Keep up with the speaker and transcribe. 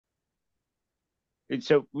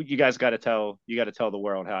So you got to tell the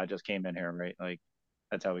world how I just came in here, right? Like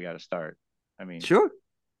that's how we got to start. I mean, Sure,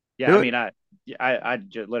 yeah, do I it. mean, I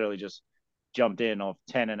literally just jumped in off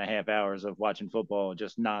 10.5 hours of watching football,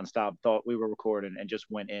 just nonstop. Thought we were recording and just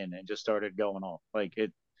went in and just started going off. Like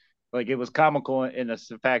it was comical in the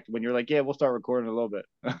fact when you're like, yeah, we'll start recording a little bit.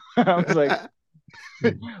 I was like,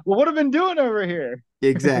 well, what have I been doing over here?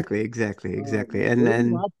 Exactly, exactly, Oh exactly. man, And what did we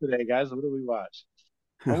then watch today, guys? What did we watch?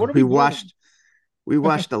 Or what are we we doing?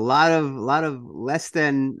 watched a lot of less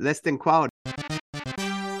than quality.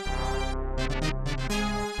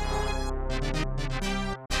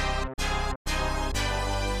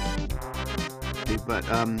 But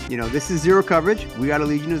this is Zero Coverage. We got a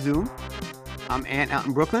Legion of Zoom. I'm Ant out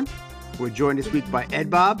in Brooklyn. We're joined this week by Ed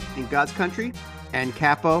Bob in God's Country and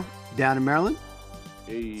Capo down in Maryland.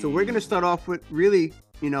 So we're going to Hey, start off with really,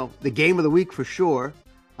 the game of the week for sure.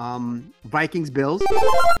 Vikings Bills.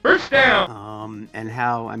 First down. And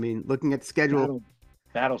how, looking at the schedule, battle,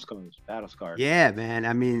 battle scars, battle scars. yeah,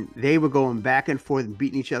 man. They were going back and forth and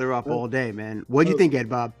beating each other up Oh, all day, man. What do you oh, think, Ed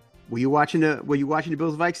Bob? Were you watching the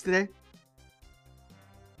Bills Vikes today?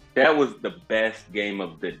 That was the best game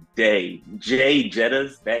of the day. Jay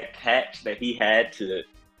Jettas, that catch that he had to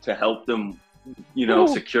help them,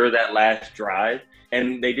 oh, secure that last drive,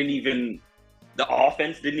 and the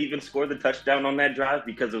offense didn't even score the touchdown on that drive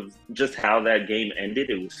because of just how that game ended.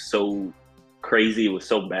 It was so crazy. It was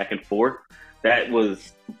so back and forth. That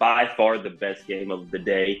was by far the best game of the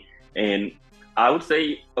day, and I would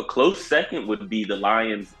say a close second would be the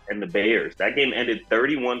Lions and the Bears. That game ended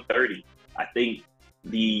 31-30. I think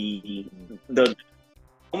the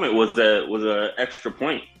moment was a extra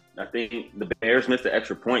point. I think the Bears missed an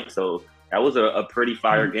extra point, so that was a pretty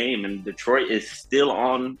fire game. And Detroit is still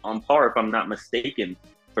on par, if I'm not mistaken,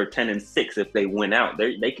 for 10-6. If they win out,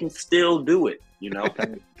 they can still do it.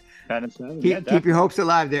 kind of seven. Yeah, Keep your definitely. hopes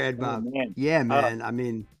alive there, Ed Oh Bob. man. Yeah, Uh,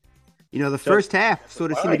 man. The so first half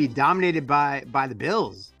sort of All seemed to right. be dominated by the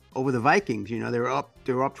Bills over the Vikings. They were up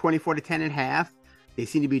 24-10 at half. They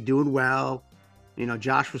seemed to be doing well.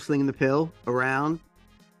 Josh was slinging the pill around,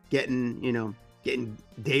 getting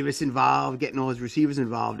Davis involved, getting all his receivers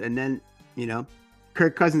involved, and then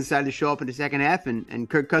Kirk Cousins decided to show up in the second half, and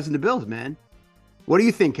Kirk Cousins the Bills, man. What do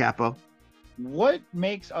you think, Capo? what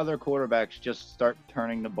makes other quarterbacks just start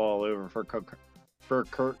turning the ball over for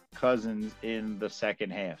Kirk Cousins in the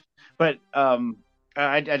second half? But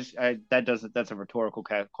that doesn't that's a rhetorical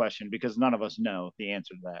question because none of us know the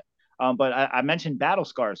answer to that. But I mentioned battle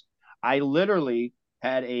scars. I literally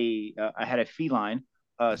I had a feline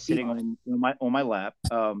sitting on my lap,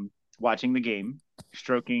 watching the game,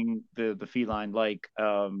 stroking the feline like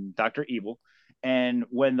Doctor Evil. And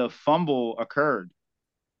when the fumble occurred,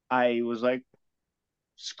 I was like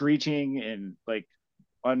screeching and like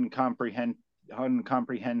uncomprehend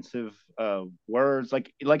uncomprehensive words,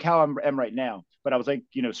 like how am right now. But I was like,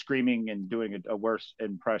 screaming and doing a worse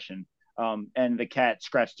impression. And the cat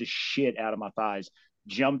scratched the shit out of my thighs,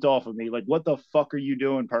 jumped off of me, like, what the fuck are you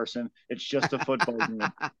doing, person? It's just a football game.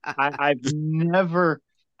 I've never.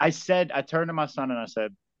 I turned to my son and I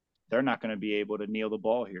said, they're not going to be able to kneel the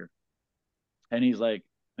ball here. And he's like,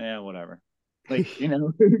 yeah, whatever. Like,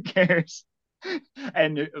 who cares?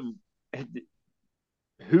 And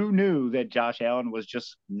who knew that Josh Allen was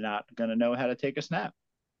just not going to know how to take a snap?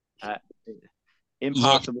 Uh, Look,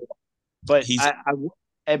 Impossible. But he's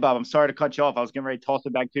hey, Bob, I'm sorry to cut you off. I was getting ready to toss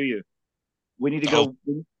it back to you. We need to oh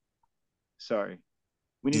go. Sorry.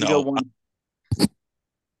 We need to go no, one.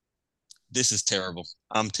 this is terrible.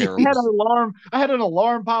 I'm I terrible. had an alarm. I had an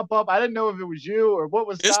alarm pop up. I didn't know if it was you or what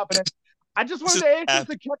was This stopping it. I just this wanted is to ask what if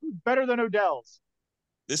the happens. catch was better than Odell's.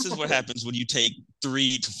 This is what happens when you take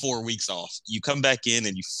 3 to 4 weeks off. You come back in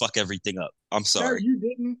and you fuck everything up. I'm No, sorry. you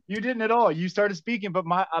didn't. You didn't at all. You started speaking, but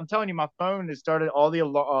I'm telling you, my phone has started. All the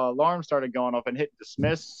alarms started going off and hit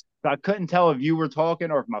dismiss. So I couldn't tell if you were talking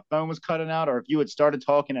or if my phone was cutting out or if you had started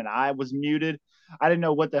talking and I was muted. I didn't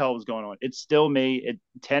know what the hell was going on. It's still me.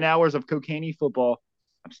 10 hours of cocaine football.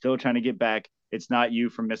 I'm still trying to get back. It's not you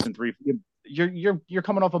from missing three. You're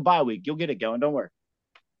coming off a bye week. You'll get it going. Don't worry.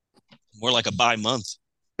 More like a bye month.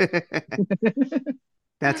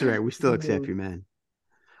 That's right. We still accept you, man.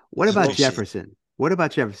 What I about appreciate it. Jefferson? What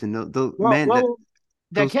about Jefferson? The well, man that well,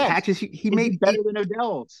 that those catch catches he is it made. better than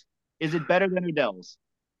Odell's? Is it better than Odell's?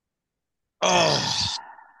 Oh,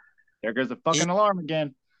 There goes the fucking it alarm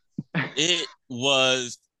again. it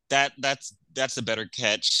was that's a better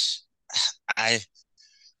catch. I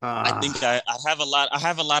I think Ah, I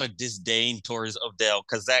have a lot of disdain towards Odell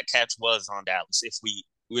because that catch was on Dallas.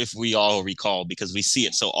 If we all recall, because we see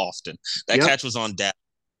it so often, that yep. catch was on Dallas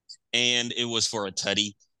and it was for a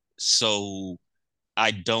tutty. So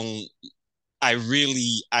I don't. I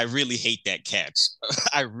really hate that catch.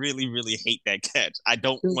 I really, really hate that catch. I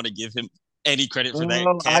don't want to give him any credit for that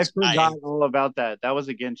Oh, I catch. forgot all about that. That was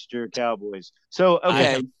against your Cowboys. So, I okay.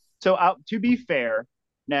 have So, to be fair,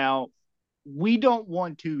 now we don't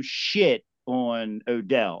want to shit on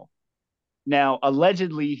Odell. Now,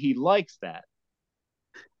 allegedly, he likes that,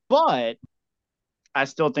 but I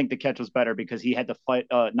still think the catch was better because he had to fight,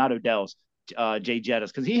 not Odell's, Jay Jettis,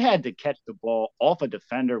 because he had to catch the ball off a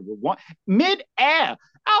defender with one mid air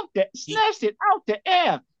out there, he, snatched it out the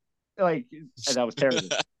air. Like, that was terrible.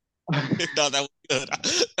 no, that was good.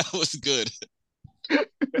 That was good.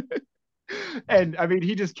 And I mean,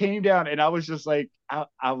 he just came down, and I was just like,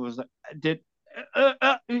 I was like,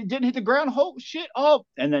 he didn't hit the ground. Oh shit! Oh,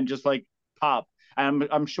 and then just like pop.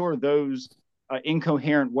 I'm sure those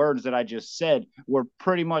incoherent words that I just said were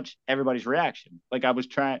pretty much everybody's reaction. Like I was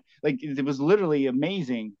trying, like it was literally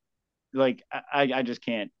amazing. Like I just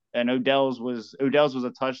can't. And Odell's was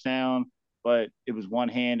a touchdown, but it was one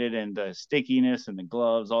handed, and the stickiness and the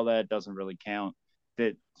gloves, all that doesn't really count.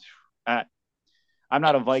 That I, I'm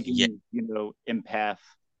not a Yeah, Viking, empath,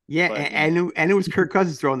 Yeah, but and it was Kirk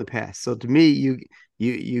Cousins throwing the pass. So to me, you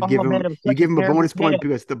give oh man, him it was you such give a him a terrible bonus pass. point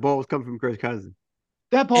because the ball was coming from Kirk Cousins.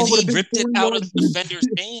 That ball and would he have been ripped it 40 out of yards. the defender's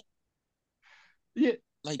hand. Yeah,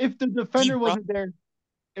 Like if the he defender brought. wasn't there,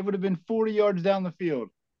 it would have been 40 yards down the field.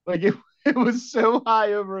 Like it was so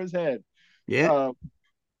high over his head. Yeah. Uh,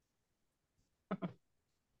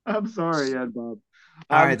 I'm sorry, Ed Bob.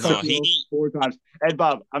 All I've right. So cut No, you off 4 times. Ed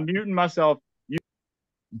Bob, I'm muting myself. You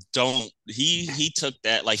don't he took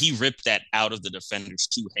that, like he ripped that out of the defender's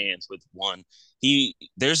two hands with one.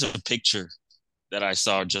 There's a picture that I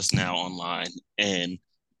saw just now online, and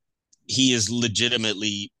he is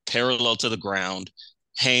legitimately parallel to the ground,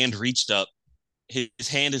 hand reached up. His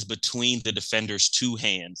hand is between the defender's two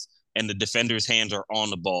hands, and the defender's hands are on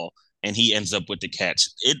the ball, and he ends up with the catch.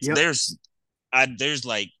 It's yep. there's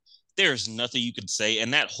like there's nothing you could say,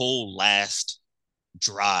 and that whole last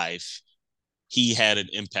drive he had an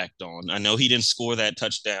impact on. I know he didn't score that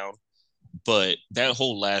touchdown, but that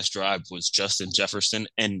whole last drive was Justin Jefferson,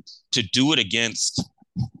 and to do it against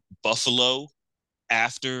Buffalo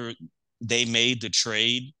after they made the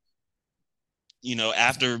trade,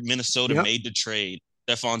 after Minnesota Yep. made the trade,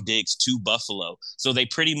 Stephon Diggs to Buffalo. So they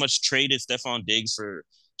pretty much traded Stephon Diggs for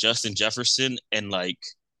Justin Jefferson, and like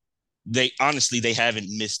they haven't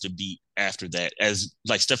missed a beat after that. As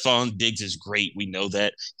like Stephon Diggs is great, we know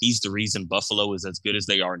that he's the reason Buffalo is as good as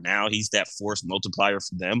they are now. He's that force multiplier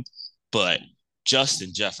for them. But Justin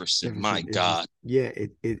Jefferson, my Jefferson is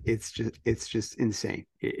just God, it's just insane.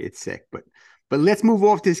 It's sick. But let's move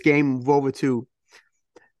off this game. Move over to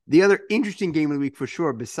the other interesting game of the week for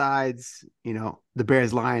sure. Besides the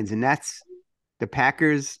Bears Lions, and that's the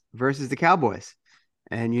Packers versus the Cowboys.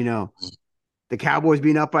 And the Cowboys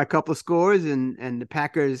being up by a couple of scores, and the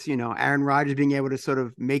Packers, Aaron Rodgers being able to sort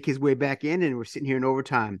of make his way back in, and we're sitting here in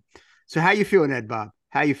overtime. So how you feeling, Ed Bob?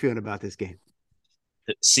 How you feeling about this game?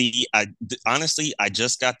 see, honestly, I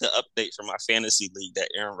just got the update from my fantasy league that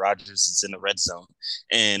Aaron Rodgers is in the red zone,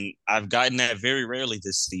 and I've gotten that very rarely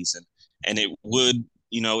this season. And it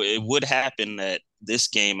would happen that this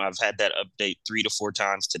game I've had that update 3 to 4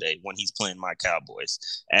 times today when he's playing my Cowboys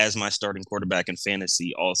as my starting quarterback in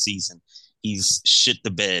fantasy all season. He's shit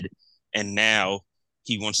the bed, and now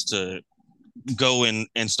he wants to go in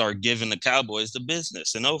and start giving the Cowboys the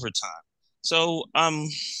business in overtime. So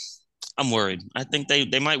I'm worried. I think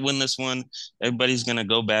they might win this one. Everybody's gonna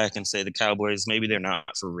go back and say the Cowboys maybe they're not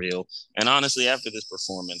for real. And honestly, after this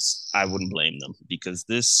performance, I wouldn't blame them because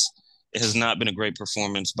this has not been a great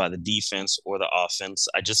performance by the defense or the offense.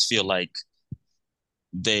 I just feel like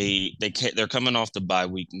they're coming off the bye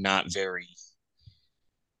week not very.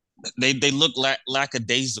 They look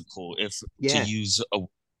lackadaisical, if to Yeah. use a.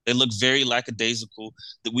 They look very lackadaisical.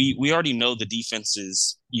 That we already know the defense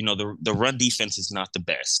is, the run defense is not the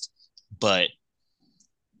best, but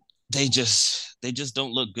they just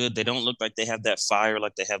don't look good. They don't look like they have that fire,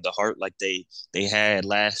 like they have the heart, like they had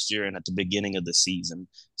last year and at the beginning of the season.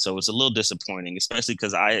 So it's a little disappointing, especially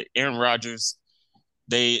because Aaron Rodgers,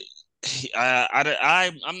 they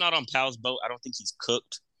I'm not on Pal's boat. I don't think he's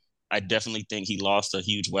cooked. I definitely think he lost a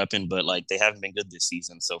huge weapon, but like they haven't been good this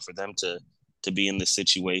season. So for them to be in this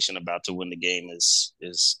situation about to win the game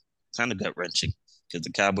is kind of gut wrenching because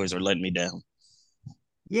the Cowboys are letting me down.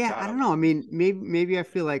 Yeah, I God, don't know. I mean, maybe I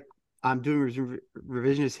feel like I'm doing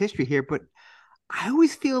revisionist history here, but I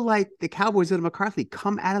always feel like the Cowboys under McCarthy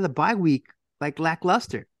come out of the bye week like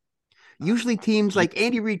lackluster. Usually teams like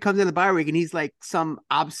Andy Reid comes in the bye week and he's like some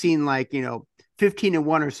obscene, like,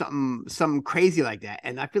 15-1 or something crazy like that.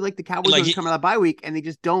 And I feel like the Cowboys Like always come out of the bye week and they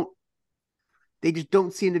just don't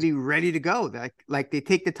seem to be ready to go. Like they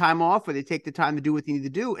take the time off or they take the time to do what they need to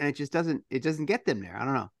do, and it doesn't get them there. I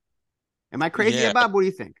don't know. Am I crazy, yeah, Bob? What do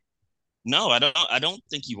you think? no, I don't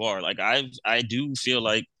think you are. Like I do feel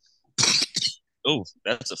like oh,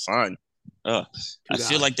 that's a fine. I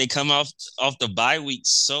feel $2. like they come off the bye week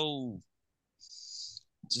so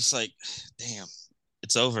just like damn,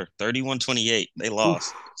 it's over. 31-28. They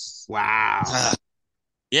lost. Oof. Wow.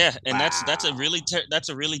 Yeah, and Wow. that's a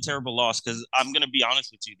really terrible loss because I'm gonna be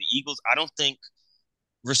honest with you, the Eagles. I don't think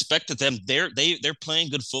respect to them. They're playing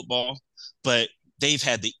good football, but they've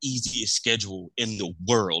had the easiest schedule in the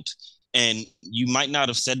world. And you might not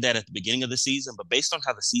have said that at the beginning of the season, but based on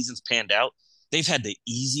how the season's panned out, they've had the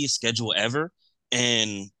easiest schedule ever.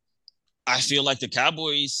 And I feel like the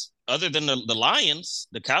Cowboys, other than the Lions,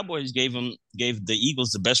 the Cowboys gave the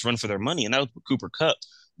Eagles the best run for their money, and that was Cooper Kupp.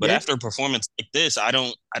 But Yeah. after a performance like this, I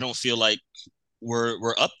don't feel like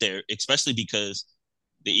we're up there, especially because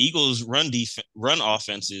the Eagles run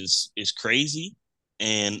offense is crazy,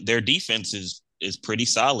 and their defense is pretty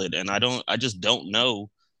solid. And I just don't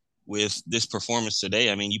know with this performance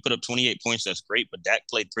today. I mean, you put up 28 points, that's great, but Dak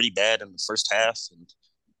played pretty bad in the first half, and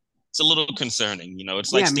it's a little concerning.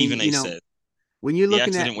 It's Yeah. like I mean, Stephen A. said, when you're the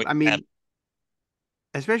looking at, accident with I mean,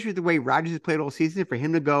 especially with the way Rodgers has played all season, for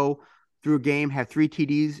him to go through a game, have 3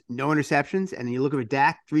 TDs, no interceptions, and then you look at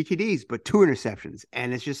Dak, 3 TDs, but 2 interceptions.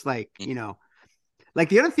 And it's just like, like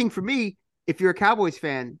the other thing for me, if you're a Cowboys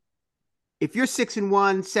fan, if you're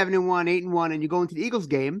 6-1, 7-1, 8-1, and you go into the Eagles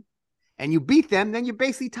game and you beat them, then you're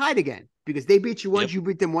basically tied again because they beat you once, yep. you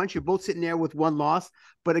beat them once. You're both sitting there with one loss.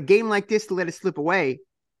 But a game like this, to let it slip away,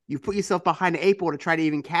 you put yourself behind the 8 ball to try to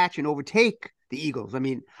even catch and overtake the Eagles. I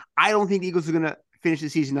mean, I don't think the Eagles are going to finish the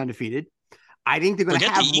season undefeated. I think they're going to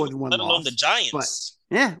Forget the have more Eagles, than one let alone the loss. But Giants.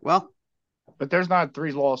 yeah, well, But there's not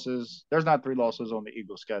 3 losses. There's not 3 losses on the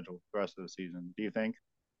Eagles' schedule the rest of the season. Do you think?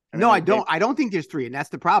 I mean, no, I don't. I don't think there's 3, and that's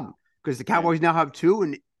the problem because the right. Cowboys now have 2,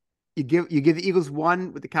 and you give the Eagles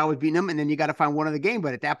 1 with the Cowboys beating them, and then you got to find one other game.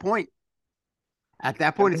 But at that point,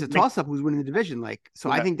 it's a toss up who's winning the division. Like,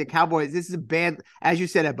 so I think the Cowboys. This is a bad, as you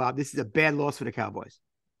said, Bob. This is a bad loss for the Cowboys.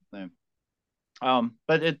 But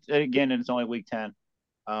it's only week 10.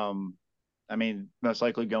 I mean, most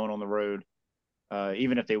likely going on the road,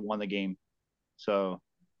 even if they won the game. So,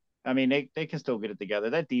 I mean, they can still get it together.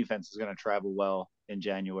 That defense is going to travel well in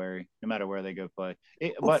January, no matter where they go play.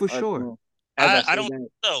 For sure. I don't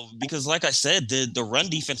know because, like I said, the run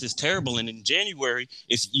defense is terrible, and in January,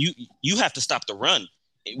 if you have to stop the run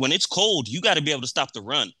when it's cold, you got to be able to stop the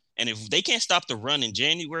run. And if they can't stop the run in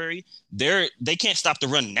January, they can't stop the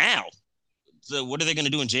run now. So what are they going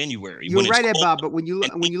to do in January? You're right, Bob. But when you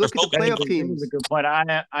look at the playoff teams, that's a good point.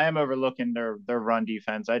 I am overlooking their run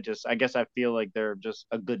defense. I guess I feel like they're just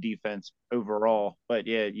a good defense overall. But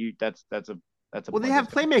yeah, that's a well, they have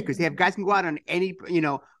playmakers. They have guys who can go out on any,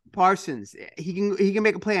 Parsons. He can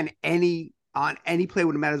make a play on any play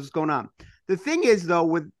when it matters what's going on. The thing is, though,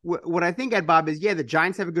 with what I think, Bob, is the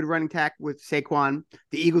Giants have a good running attack with Saquon.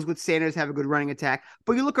 The Eagles with Sanders have a good running attack.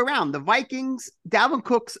 But you look around, the Vikings, Dalvin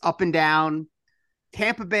Cook's up and down.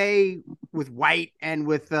 Tampa Bay with White and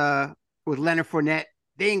with Leonard Fournette,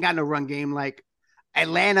 they ain't got no run game. Like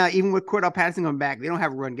Atlanta, even with Cordell Patterson coming back, they don't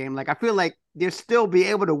have a run game. Like I feel like they'll still be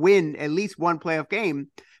able to win at least one playoff game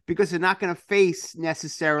because they're not going to face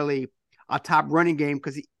necessarily a top running game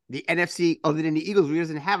because the NFC, other than the Eagles, really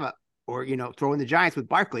doesn't have throw in the Giants with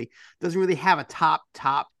Barkley, doesn't really have a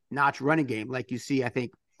top notch running game like you see, I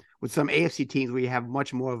think, with some AFC teams where you have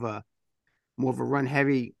much more of a run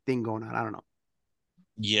heavy thing going on. I don't know.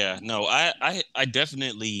 Yeah, no, I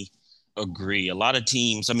definitely agree. A lot of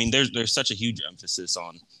teams, I mean, there's such a huge emphasis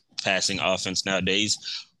on passing offense nowadays,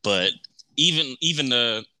 but even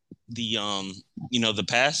the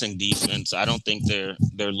passing defense, I don't think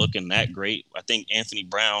they're looking that great. I think Anthony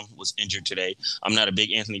Brown was injured today. I'm not a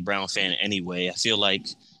big Anthony Brown fan anyway. I feel like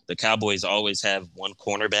the Cowboys always have one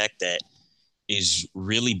cornerback that is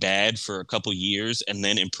really bad for a couple years and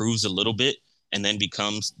then improves a little bit and then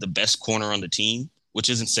becomes the best corner on the team, which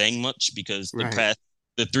isn't saying much because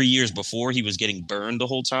the 3 years before he was getting burned the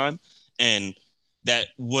whole time. And that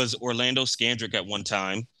was Orlando Scandrick at one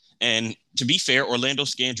time. And to be fair, Orlando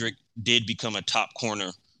Scandrick did become a top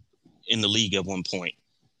corner in the league at one point.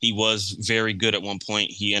 He was very good at one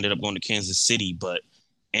point. He ended up going to Kansas City, but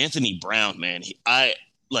Anthony Brown, man,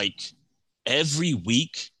 every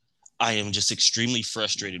week I am just extremely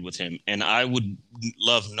frustrated with him. And I would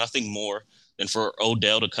love nothing more than for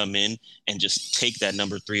Odell to come in and just take that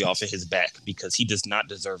number 3 off of his back, because he does not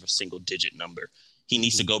deserve a single digit number. He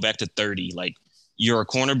needs to go back to 30. Like, you're a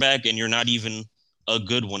cornerback and you're not even a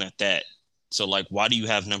good one at that. So, like, why do you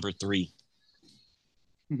have number 3?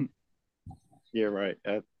 You're right.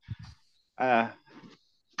 I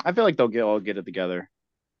feel like they'll all get it together,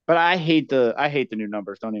 but I hate the new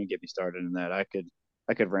numbers. Don't even get me started in that. I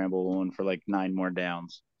could ramble on for like 9 more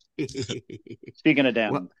downs. Speaking of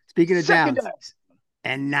downs, speaking of downs,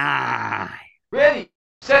 and 9. Ready,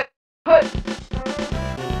 set, put. All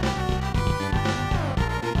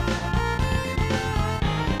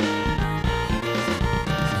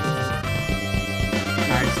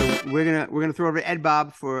right, so we're gonna throw over to Ed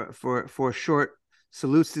Bob for short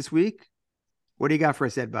salutes this week. What do you got for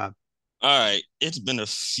us, Ed Bob? All right. It's been a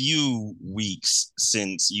few weeks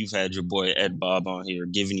since you've had your boy Ed Bob on here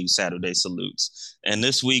giving you Saturday salutes. And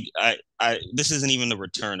this week, this isn't even the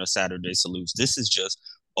return of Saturday salutes. This is just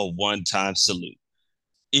a one-time salute.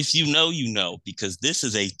 If you know, you know, because this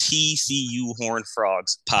is a TCU Horned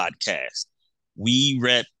Frogs podcast. We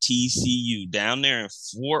rep TCU down there in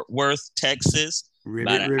Fort Worth, Texas.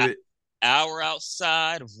 Ribbit. An hour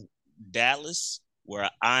outside of Dallas, where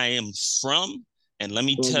I am from. And let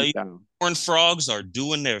me tell you, Horned Frogs are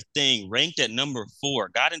doing their thing. Ranked at number 4,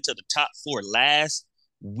 got into the top 4 last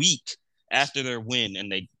week after their win,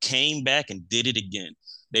 and they came back and did it again.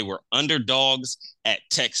 They were underdogs at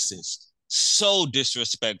Texas. So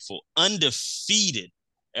disrespectful, undefeated.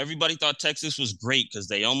 Everybody thought Texas was great because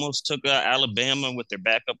they almost took Alabama with their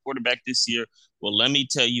backup quarterback this year. Well, let me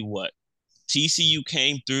tell you what. TCU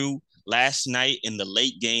came through last night in the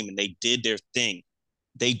late game, and they did their thing.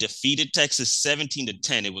 They defeated Texas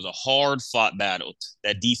 17-10. It was a hard-fought battle.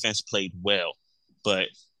 That defense played well. But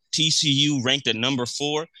TCU ranked at number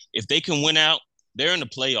 4. If they can win out, they're in the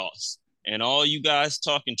playoffs. And all you guys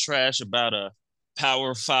talking trash about a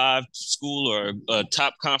Power 5 school or a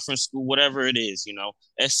top conference school, whatever it is, you know,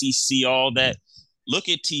 SEC, all that, look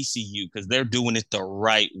at TCU because they're doing it the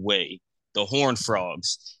right way. The Horned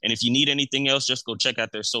Frogs. And if you need anything else, just go check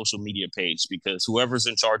out their social media page, because whoever's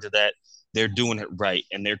in charge of that, they're doing it right,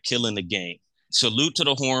 and they're killing the game. Salute to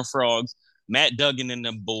the Horned Frogs, Matt Duggan and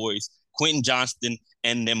them boys, Quentin Johnston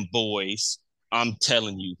and them boys. I'm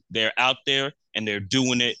telling you, they're out there, and they're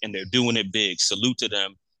doing it, and they're doing it big. Salute to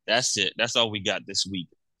them. That's it. That's all we got this week.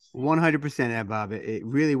 100%, Ed Bob. It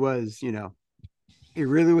really was, you know, it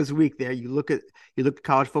really was a week there. You look at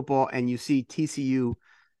college football, and you see TCU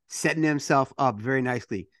setting themselves up very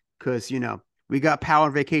nicely because, you know, we got Powell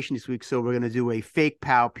on vacation this week, so we're going to do a fake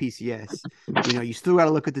Powell PCS. You know, you still got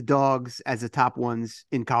to look at the dogs as the top ones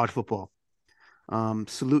in college football.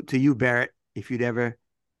 Salute to you, Barrett, if you'd ever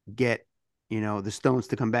get, you know, the Stones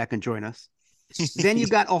to come back and join us. Then you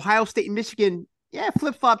got Ohio State and Michigan. Yeah,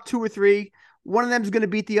 flip-flop 2 or 3. One of them is going to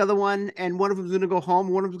beat the other one, and one of them is going to go home.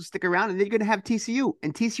 One of them is going to stick around, and then you're going to have TCU.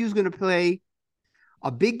 And TCU is going to play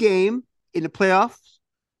a big game in the playoffs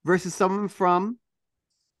versus someone from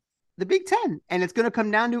the Big Ten. And it's going to come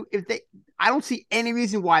down to I don't see any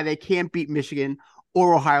reason why they can't beat Michigan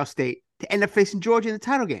or Ohio State to end up facing Georgia in the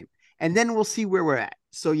title game. And then we'll see where we're at.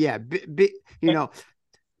 So yeah, you know,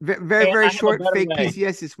 very short fake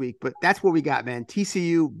PCS this week, but that's what we got, man.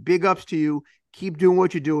 TCU, big ups to you. Keep doing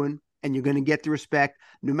what you're doing, and you're going to get the respect.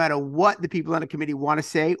 No matter what the people on the committee want to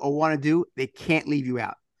say or want to do, they can't leave you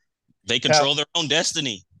out. They control their own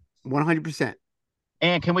destiny. 100%.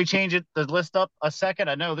 And can we change the list up a second?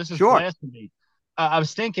 I know this is blasphemy. I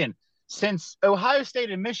was thinking, since Ohio State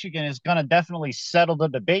and Michigan is going to definitely settle the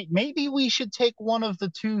debate, maybe we should take one of the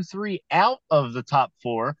 2, 3 out of the top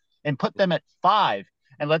 4 and put them at 5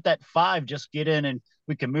 and let that 5 just get in, and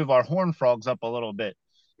we can move our Horned Frogs up a little bit.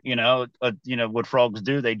 You know what frogs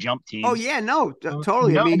do? They jump teams. Oh yeah, no,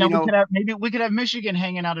 totally. I mean, maybe we could have Michigan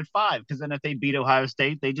hanging out at 5, because then if they beat Ohio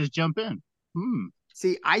State, they just jump in.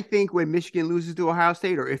 See, I think when Michigan loses to Ohio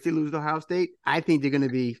State, or if they lose to Ohio State, I think they're going to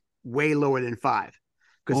be way lower than 5.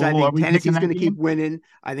 Because I think Tennessee's going to keep winning.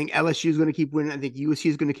 I think LSU is going to keep winning. I think USC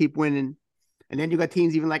is going to keep winning. And then you got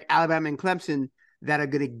teams even like Alabama and Clemson that are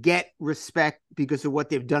going to get respect because of what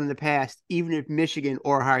they've done in the past, even if Michigan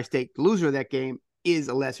or Ohio State, the loser of that game, is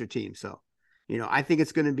a lesser team. So, you know, I think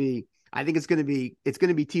it's going to be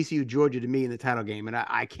TCU Georgia to me in the title game, and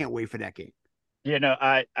I can't wait for that game. Yeah, no,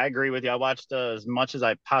 I agree with you. I watched as much as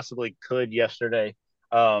I possibly could yesterday.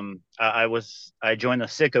 I joined the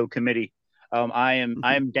Sicko committee. I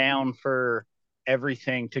am down for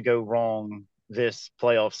everything to go wrong this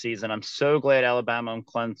playoff season. I'm so glad Alabama and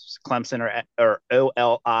Clemson are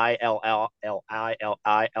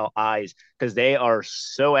OLILLILIs, because they are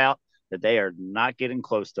so out. that they are not getting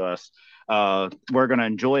close to us. We're going to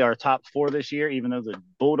enjoy our top 4 this year, even though the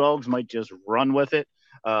Bulldogs might just run with it.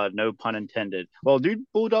 No pun intended. Well, do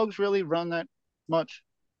Bulldogs really run that much?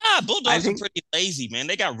 Bulldogs are pretty lazy, man.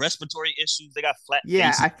 They got respiratory issues. They got flat Yeah,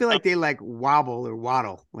 faces. I feel like they like wobble or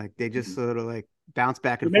waddle. Like they just sort of like bounce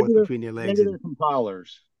back and forth between their legs. Maybe they're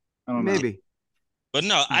compilers. I don't know. Maybe. But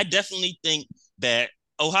no, I definitely think that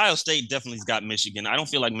Ohio State definitely's got Michigan. I don't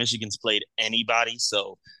feel like Michigan's played anybody.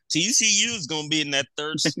 So TCU is going to be in that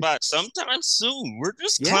third spot sometime soon. We're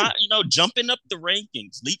just, jumping up the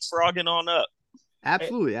rankings, leapfrogging on up.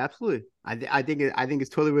 Absolutely. I think it's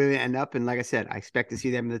totally where they end up. And like I said, I expect to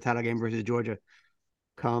see them in the title game versus Georgia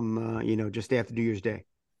come, just after New Year's Day.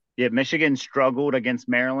 Yeah, Michigan struggled against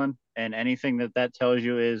Maryland, and anything that tells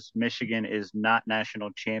you is Michigan is not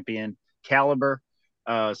national champion caliber.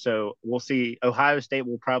 So we'll see. Ohio State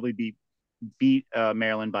will probably beat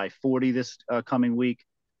Maryland by 40 this coming week.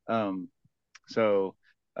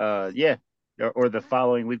 Or the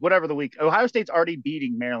following week, whatever the week. Ohio State's already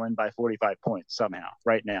beating Maryland by 45 points somehow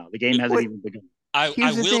right now. The game hasn't even begun.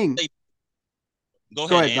 Here's the thing. Go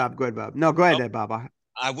ahead, Bob. No, go ahead, Bob.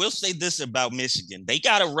 I will say this about Michigan. They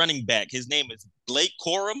got a running back. His name is Blake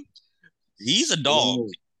Corum. He's a dog. Whoa.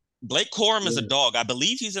 Blake Corum is a dog. I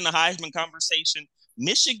believe he's in the Heisman conversation.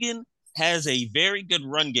 Michigan has a very good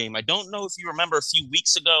run game. I don't know if you remember a few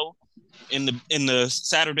weeks ago in the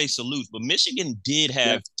Saturday salute, but Michigan did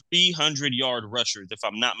have 300-yard rushers, if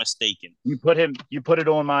I'm not mistaken. You put it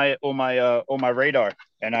on my radar,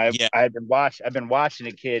 and I've been watching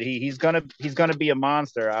the kid. He's gonna be a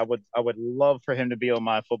monster. I would love for him to be on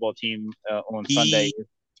my football team on Sunday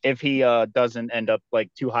if he doesn't end up like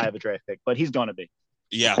too high of a draft pick, but he's gonna be.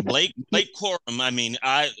 Yeah, Blake Corum. I mean,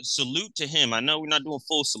 I salute to him. I know we're not doing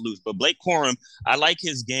full salutes, but Blake Corum, I like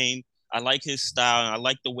his game. I like his style, and I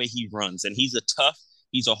like the way he runs. And he's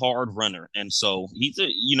a hard runner. And so he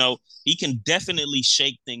can definitely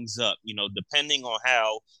shake things up, depending on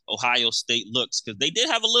how Ohio State looks, because they did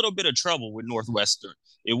have a little bit of trouble with Northwestern.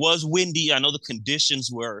 It was windy. I know the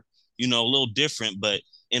conditions were, a little different, but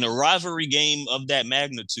in a rivalry game of that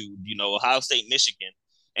magnitude, Ohio State, Michigan,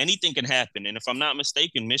 anything can happen. And if I'm not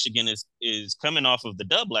mistaken, Michigan is coming off of the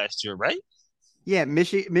dub last year, right? Yeah,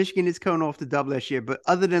 Michigan is coming off the dub last year, but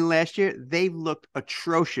other than last year, they've looked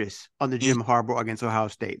atrocious on the Jim Harbaugh against Ohio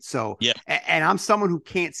State. So, and I'm someone who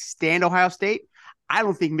can't stand Ohio State. I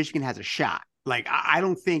don't think Michigan has a shot. Like, I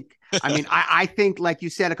don't think. I mean, I think, like you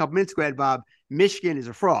said a couple minutes ago, Bob, Michigan is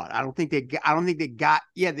a fraud. I don't think they got.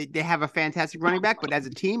 Yeah, they have a fantastic running back, but as a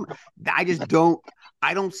team, I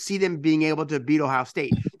don't see them being able to beat Ohio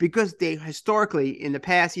State because they historically in the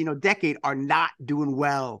past, decade are not doing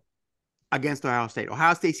well against Ohio State.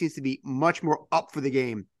 Ohio State seems to be much more up for the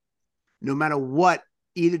game, no matter what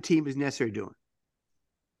either team is necessarily doing.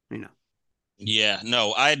 Yeah,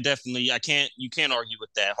 no, you can't argue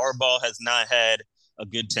with that. Harbaugh has not had a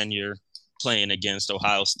good tenure playing against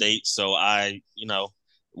Ohio State. So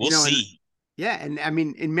we'll see. And I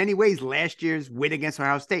mean, in many ways, last year's win against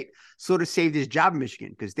Ohio State sort of saved his job in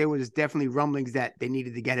Michigan because there was definitely rumblings that they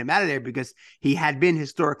needed to get him out of there because he had been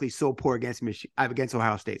historically so poor against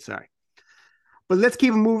Ohio State. Sorry. But let's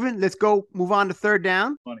keep it moving. Let's move on to third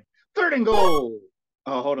down. Funny. Third and goal.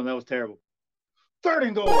 Oh, hold on. That was terrible. Third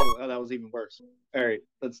and goal. Oh, that was even worse. All right.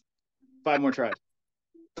 Let's 5 more tries.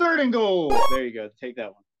 Third and goal. There you go. Take that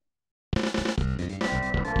one.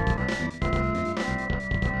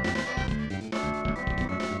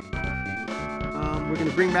 We're going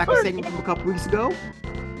to bring back a segment from a couple weeks ago.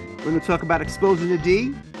 We're going to talk about exposing the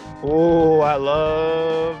D. Oh, I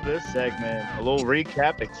love this segment. A little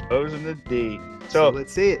recap, exposing the D. So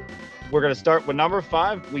let's see it. We're going to start with number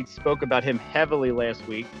 5. We spoke about him heavily last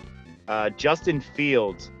week. Justin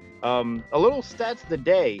Fields. A little stats of the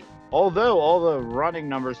day. Although all the running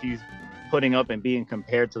numbers he's putting up and being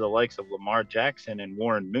compared to the likes of Lamar Jackson and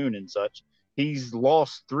Warren Moon and such, he's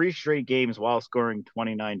lost 3 straight games while scoring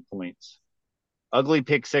 29 points. Ugly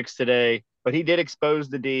pick 6 today, but he did expose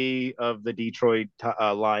the D of the Detroit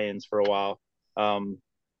Lions for a while.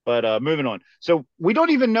 But moving on. So we don't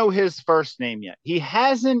even know his first name yet. He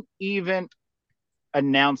hasn't even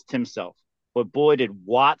announced himself. But boy, did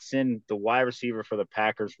Watson, the wide receiver for the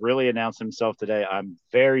Packers, really announce himself today. I'm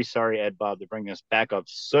very sorry, Ed Bob, to bring this back up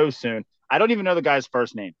so soon. I don't even know the guy's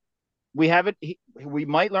first name. We haven't. We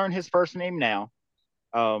might learn his first name now,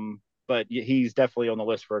 but he's definitely on the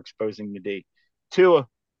list for exposing the D. Tua,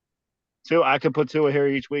 I could put Tua here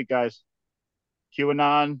each week, guys.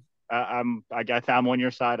 QAnon, I'm on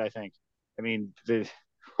your side. I think. I mean,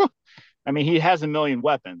 he has a million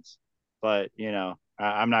weapons, but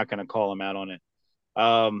I'm not going to call him out on it.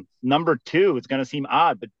 Number two, it's going to seem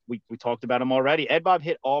odd, but we talked about him already. Ed Bob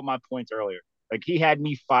hit all my points earlier. Like he had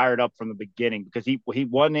me fired up from the beginning because he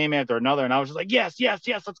one name after another, and I was just like, yes, yes,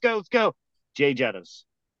 yes, let's go. Jay Jettas.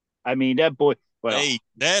 I mean, that boy. Well, Hey,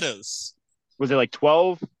 that is. was it like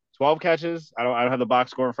 12 catches? I don't have the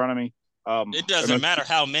box score in front of me. It doesn't matter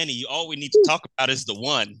how many. All we need to talk about is the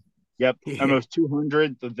one. Yep, Yeah. almost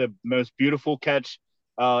 200. The most beautiful catch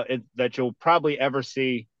that you'll probably ever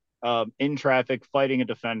see in traffic fighting a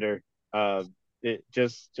defender. It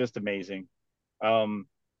just amazing.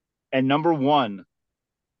 And number one,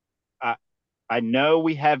 I I know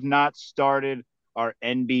we have not started our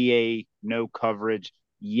NBA no coverage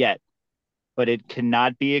yet, but it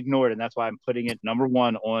cannot be ignored, and that's why I'm putting it number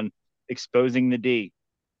one on exposing the D.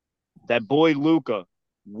 That boy Luca,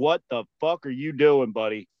 what the fuck are you doing,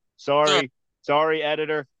 buddy? Sir, Sorry,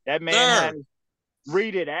 editor. That man sir. has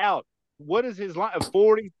read it out. What is his line?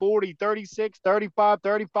 40, 40, 36, 35,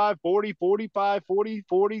 35, 40, 45, 40,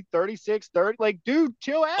 40, 36, 30. Like, dude,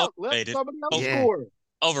 chill out. Let Overrated. somebody else Yeah. score.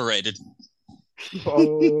 Overrated.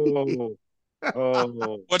 Oh,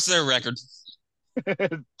 oh. What's their record?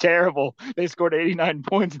 Terrible. They scored 89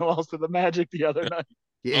 points and lost to the Magic the other night.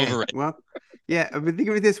 Yeah. Overrated. Well, yeah. But think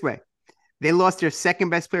of it this way: they lost their second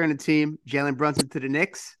best player on the team, Jalen Brunson, to the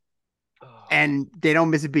Knicks, and they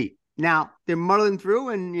don't miss a beat. Now they're muddling through,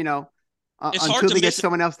 and It's hard until to they get miss it.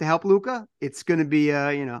 someone else to help Luca, it's going to be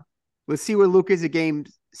we'll see where Luca is at game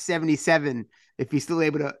 77 if he's still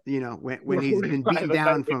able to when he's been 45 beaten a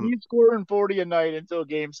down night. from. If he's scoring 40 a night until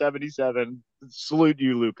game 77, salute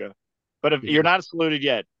you, Luca. But if Yeah. you're not saluted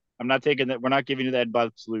yet, I'm not taking that. We're not giving you that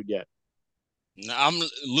Bud salute yet.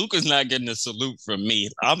 Luca's not getting a salute from me.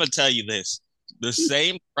 I'm gonna tell you this: the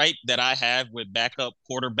same gripe that I have with backup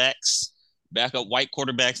white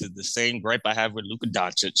quarterbacks, is the same gripe I have with Luka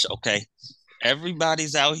Doncic. Okay,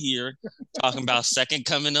 everybody's out here talking about second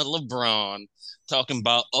coming of LeBron, talking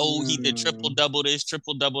about he did triple double this,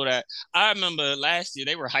 triple double that. I remember last year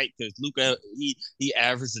they were hyped because Luka he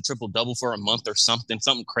averaged a triple double for a month or something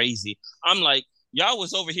crazy. I'm like, y'all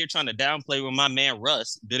was over here trying to downplay when my man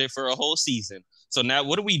Russ did it for a whole season. So now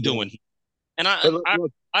what are we doing here? And But look, I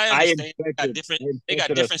I understand expected, they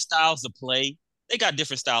got different styles of play. They got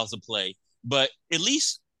different styles of play, but at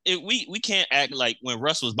least we can't act like when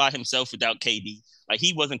Russ was by himself without KD, like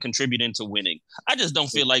he wasn't contributing to winning. I just don't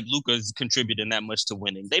feel like Luka's contributing that much to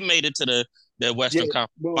winning. They made it to the Western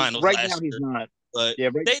Conference Finals right last now he's year, not. but Yeah,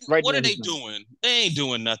 right what now are they he's not. doing? They ain't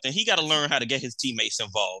doing nothing. He got to learn how to get his teammates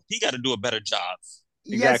involved. He got to do a better job.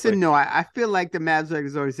 Yes Exactly. and no. I feel like the Mavs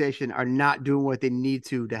organization are not doing what they need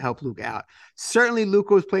to help Luca out. Certainly,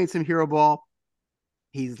 Luca was playing some hero ball.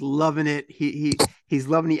 He's loving it. He's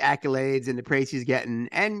loving the accolades and the praise he's getting.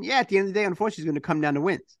 And yeah, at the end of the day, unfortunately, he's going to come down to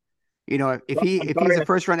wins. If he's a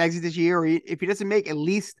first round exit this year, or if he doesn't make at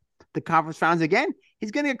least the conference finals again, he's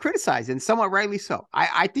going to get criticized, and somewhat rightly so.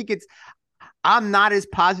 I think I'm not as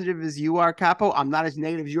positive as you are, Capo. I'm not as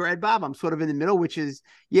negative as you are, Ed Bob. I'm sort of in the middle, which is,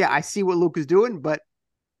 yeah, I see what Luca's doing, but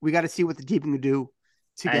we got to see what the team can do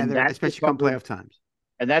together, especially come playoff times.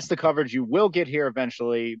 And that's the coverage you will get here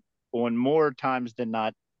eventually on more times than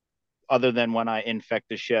not, other than when I infect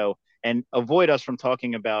the show. And avoid us from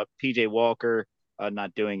talking about PJ Walker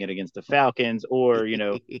not doing it against the Falcons, or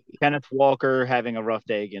Kenneth Walker having a rough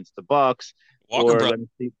day against the Bucks, Walker or bro. let me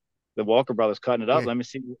see, the Walker brothers cutting it up. Yeah. Let me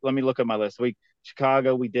see. Let me look at my list.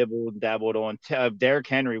 Chicago, we dabbled on. Derrick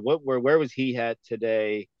Henry. Where was he at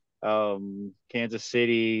today? Kansas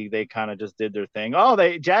City, they kind of just did their thing.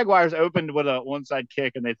 Jaguars opened with a onside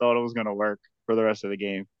kick, and they thought it was going to work for the rest of the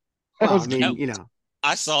game. Well, I mean,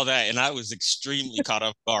 I saw that and I was extremely caught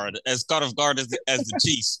off guard as the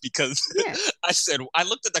Chiefs, because yeah. I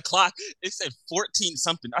looked at the clock. It said 14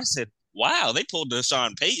 something. I said, wow, they pulled the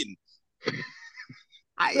Sean Payton.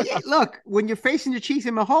 Look, when you're facing the Chiefs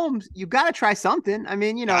and Mahomes, you got to try something. I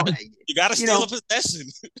mean, you got to steal a possession.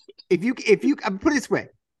 if you I put it this way,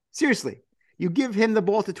 seriously, you give him the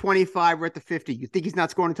ball to 25 or at the 50, you think he's not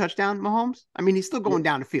scoring a touchdown, Mahomes? I mean, he's still going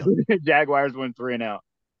down the field. Jaguars win 3-0.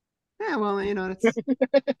 Yeah, well, that's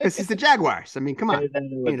because it's the Jaguars. I mean, come on.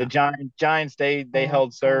 The Giants, they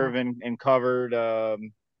held serve and covered.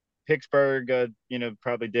 Pittsburgh,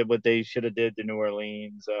 probably did what they should have did to New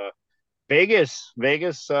Orleans. Vegas.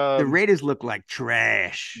 The Raiders look like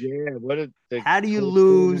trash. Yeah, how do you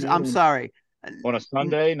lose? I'm sorry. On a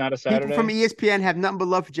Sunday, not a Saturday. People from ESPN have nothing but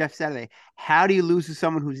love for Jeff Saturday. How do you lose to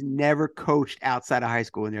someone who's never coached outside of high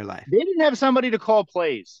school in their life? They didn't have somebody to call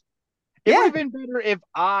plays. It would have been better if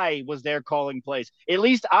I was there calling plays. At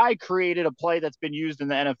least I created a play that's been used in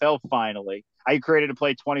the NFL finally. I created a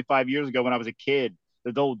play 25 years ago when I was a kid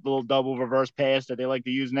the little double reverse pass that they like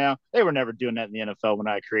to use now. They were never doing that in the NFL when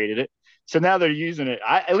I created it. So now they're using it.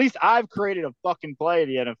 At least I've created a fucking play in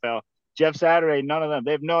the NFL. Jeff Saturday, none of them.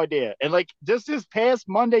 They have no idea. And like just this past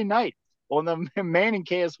Monday night on the Manning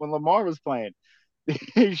cast when Lamar was playing,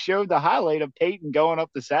 he showed the highlight of Peyton going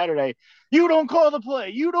up to Saturday. You don't call the play.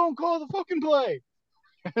 You don't call the fucking play.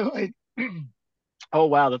 Like, oh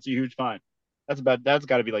wow, that's a huge fine. That's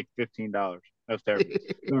got to be like $15. That's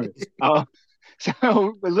terrible.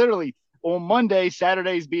 So literally on Monday,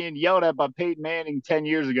 Saturday's being yelled at by Peyton Manning 10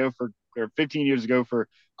 years ago or 15 years ago for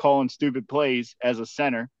calling stupid plays as a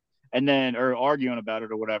center, and then or arguing about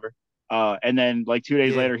it or whatever. And then like 2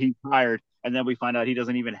 days later, he's hired, and then we find out he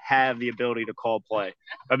doesn't even have the ability to call play.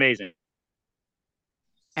 Amazing.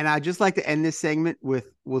 And I'd just like to end this segment with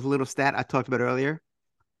a little stat I talked about earlier.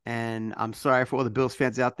 And I'm sorry for all the Bills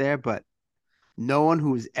fans out there, but no one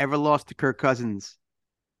who's ever lost to Kirk Cousins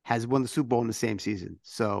has won the Super Bowl in the same season.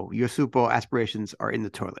 So your Super Bowl aspirations are in the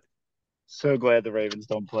toilet. So glad the Ravens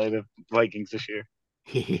don't play the Vikings this year.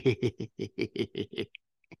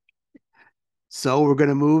 So we're going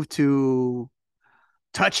to move to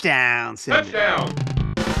touchdown segment. Touchdown.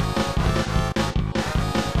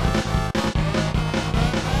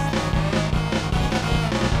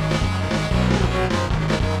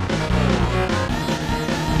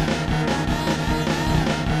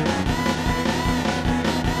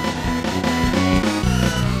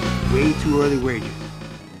 Way too early wagers.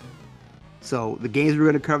 So the games we're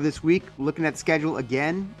going to cover this week, looking at the schedule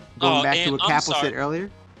again, going back to what Capel said earlier.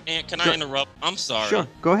 And can I interrupt? I'm sorry. Sure,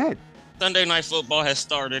 go ahead. Sunday Night Football has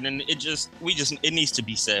started, and it needs to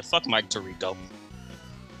be said. Fuck Mike Tirico.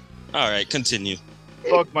 All right, continue.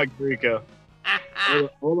 Fuck Mike Tirico.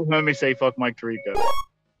 All the homies say fuck Mike Tirico.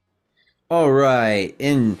 All right,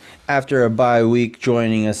 and after a bye week,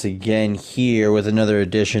 joining us again here with another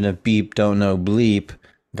edition of Beep Don't Know Bleep.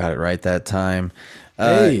 Got it right that time.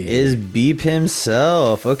 Is Beep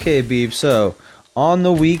himself. Okay, Beep. So on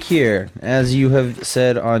the week here, as you have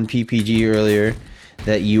said on PPG earlier,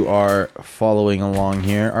 that you are following along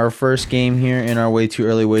here. Our first game here in our way too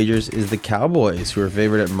early wagers is the Cowboys, who are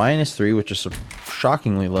favored at -3, which is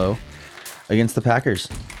shockingly low, against the Packers.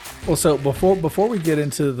 Well, so before we get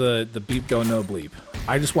into the Beep Don't Know Bleep,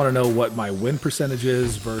 I just want to know what my win percentage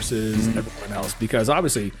is versus everyone else, because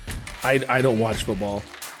obviously I don't watch football,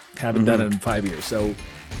 haven't done it in 5 years. So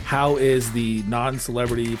how is the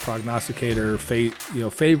non-celebrity prognosticator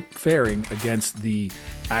faring against the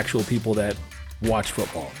actual people that watch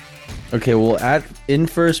football? Okay, well, in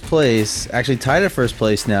first place, actually tied at first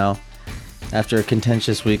place now, after a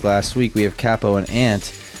contentious week last week, we have Capo and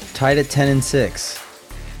Ant tied at 10-6.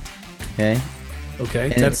 Okay.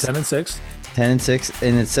 Okay, and 10-6. 10-6.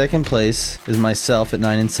 And in second place is myself at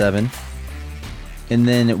 9-7. And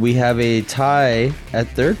then we have a tie at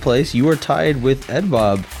third place. You are tied with Ed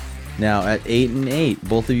Bob now at 8-8.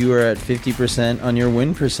 Both of you are at 50% on your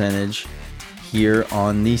win percentage here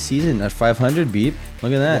on the season at 500. Beep.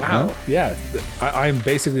 Look at that. Wow. Huh? Yeah. I'm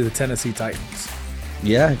basically the Tennessee Titans.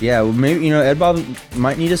 Yeah. Well, maybe, Ed Bob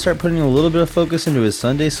might need to start putting a little bit of focus into his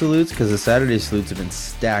Sunday salutes, because the Saturday salutes have been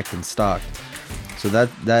stacked and stocked. So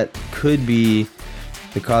that could be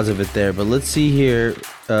the cause of it there. But let's see here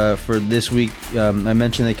for this week. I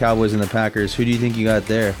mentioned the Cowboys and the Packers. Who do you think you got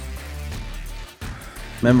there?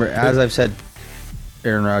 Remember, as I've said,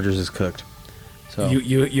 Aaron Rodgers is cooked. So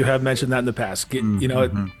you have mentioned that in the past.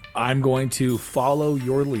 I'm going to follow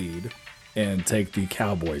your lead and take the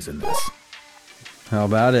Cowboys in this. How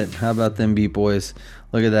about it? How about them Beat Boys?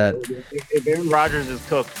 Look at that. If Aaron Rodgers is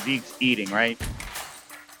cooked, Zeke's eating, right?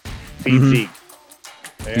 Feed Zeke.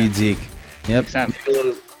 Yeah. Feed Zeke. Yep.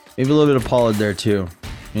 Maybe a little bit of Pollard there too.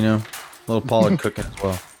 A little Pollard cooking as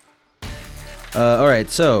well. All right,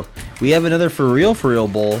 so we have another for real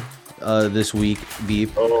bowl this week,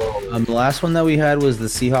 Beep. The last one that we had was the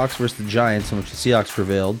Seahawks versus the Giants, in which the Seahawks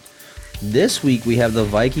prevailed. This week we have the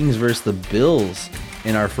Vikings versus the Bills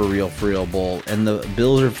in our for real bowl, and the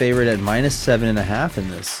Bills are favored at -7.5 in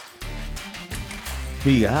this. Who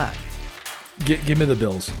you got? Give me the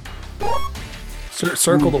Bills.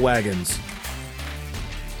 Circle the wagons.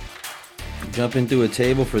 Jumping through a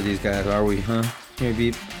table for these guys, are we, huh? Here,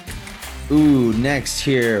 Beep. Ooh, next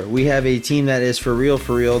here, we have a team that is for real,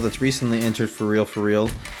 that's recently entered for real,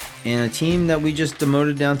 and a team that we just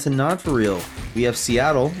demoted down to not for real. We have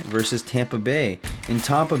Seattle versus Tampa Bay, and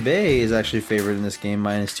Tampa Bay is actually favored in this game,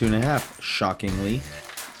 -2.5, shockingly.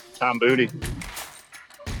 Tom Booty.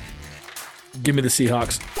 Give me the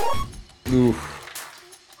Seahawks. Ooh.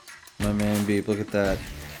 My man, Beep, look at that.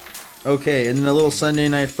 Okay, and then a little Sunday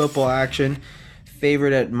Night Football action.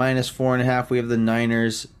 favorite at -4.5. We have the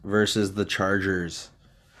Niners versus the Chargers.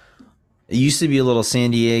 It used to be a little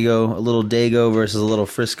San Diego, a little Dago versus a little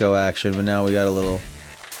Frisco action, but now we got a little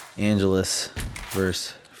Angeles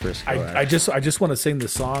versus Frisco. I just want to sing the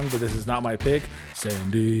song, but this is not my pick.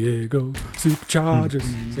 San Diego Superchargers,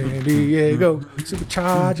 San Diego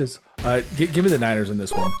Superchargers. Give me the Niners in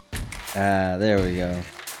this one. There we go.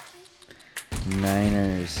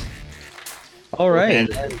 Niners. All right,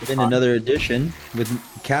 that's been another edition with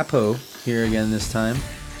Capo here again this time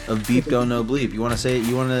of Beep Don't Know Bleep. You want to say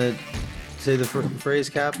the phrase,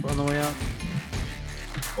 Cap, on the way out?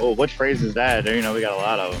 Oh, which phrase is that? We got a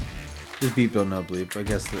lot of them. Just Beep Don't Know Bleep. I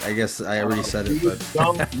guess I already said it, but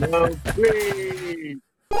Don't know bleep.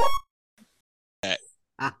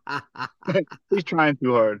 He's trying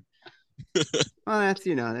too hard. Well, that's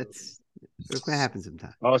what happens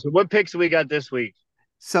sometimes. Oh, so what picks do we got this week?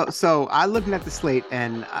 So I looking at the slate,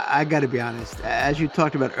 and I got to be honest. As you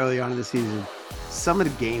talked about early on in the season, some of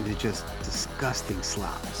the games are just disgusting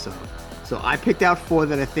slop. So I picked out 4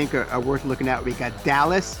 that I think are worth looking at. We got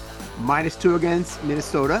Dallas -2 against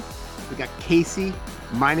Minnesota. We got KC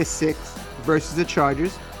 -6 versus the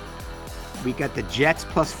Chargers. We got the Jets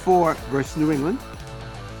 +4 versus New England.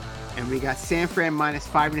 And we got San Fran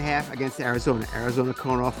 -5.5 against Arizona. Arizona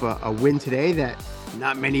coming off a win today that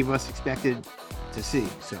not many of us expected to see.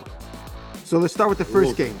 So let's start with the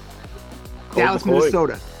first game. Dallas,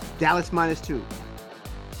 Minnesota. Dallas -2.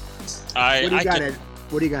 What do you got, Ed?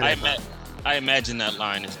 What do you got, Ed? I imagine that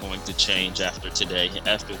line is going to change after today,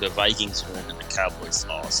 after the Vikings win and the Cowboys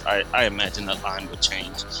lost. I imagine that line will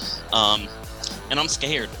change. And I'm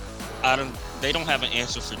scared. They don't have an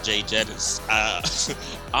answer for Jay Jettis.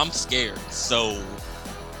 I'm scared. So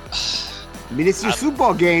I mean, it's your Super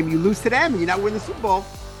Bowl game. You lose to them, and you're not winning the Super Bowl.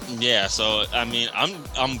 Yeah, so I mean, I'm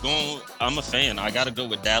a fan. I got to go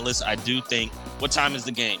with Dallas. I do think. What time is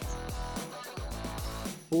the game?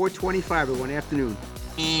 4:25 or one afternoon.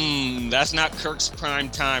 That's not Kirk's prime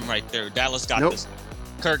time right there. Dallas got this one.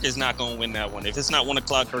 Kirk is not going to win that one. If it's not 1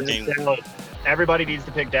 o'clock, Kirk ain't winning. Everybody needs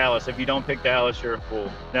to pick Dallas. If you don't pick Dallas, you're a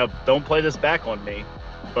fool. Now, don't play this back on me,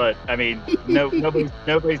 but I mean,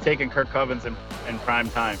 nobody's taking Kirk Cousins in prime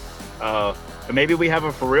time. But maybe we have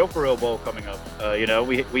a for real bowl coming up.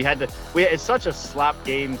 It's such a slop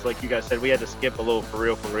games, like you guys said. We had to skip a little for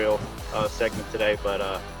real segment today,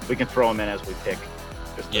 but we can throw them in as we pick.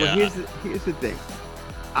 Well, here's the thing.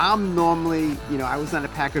 I'm normally, I was on the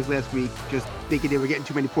Packers last week, just thinking they were getting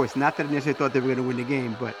too many points. Not that I necessarily thought they were going to win the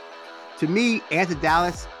game, but to me, after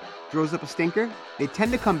Dallas throws up a stinker, they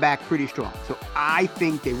tend to come back pretty strong. So I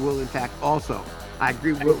think they will, in fact, also. I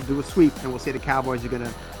agree. We'll do a sweep, and we'll say the Cowboys are going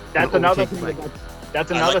to. That's another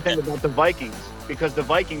thing about the Vikings, because the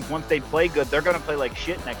Vikings, once they play good, they're going to play like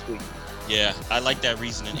shit next week. Yeah, I like that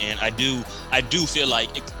reasoning, and I do feel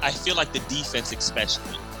like the defense,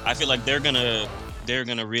 especially. I feel like they're gonna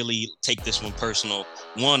really take this one personal.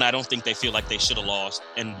 One, I don't think they feel like they should have lost,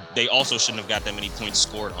 and they also shouldn't have got that many points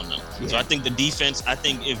scored on them. Yeah. So I think the defense. I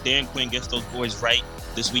think if Dan Quinn gets those boys right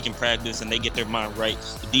this week in practice, and they get their mind right,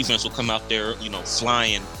 the defense will come out there,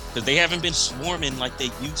 flying, because they haven't been swarming like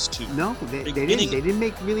they used to. No, they didn't. They didn't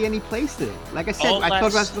make really any plays today. Like I said, I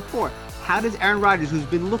talked about this before. How does Aaron Rodgers, who's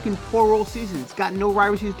been looking poor all season, it's got no wide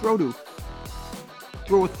receiver to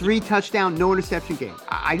throw a 3-touchdown, no interception game?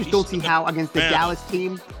 I just don't see how against the Dallas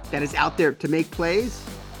team that is out there to make plays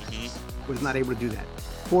was not able to do that.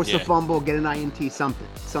 Force a fumble, get an INT, some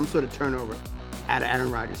sort of turnover out of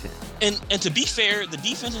Aaron Rodgers' hand. And to be fair, the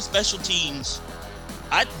defense and special teams,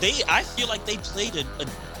 I feel like they played a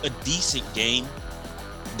decent game.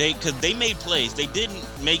 Because they made plays. They didn't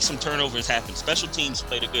make some turnovers happen. Special teams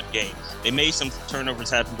played a good game. They made some turnovers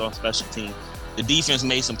happen on special teams. The defense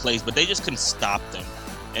made some plays, but they just couldn't stop them.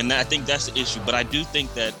 And I think that's the issue. But I do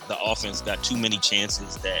think that the offense got too many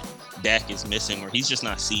chances that Dak is missing, or he's just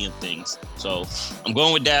not seeing things. So I'm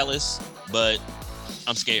going with Dallas, but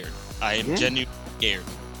I'm scared. I am genuinely scared.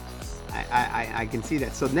 I can see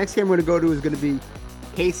that. So the next game we're going to go to is going to be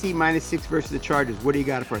KC -6 versus the Chargers. What do you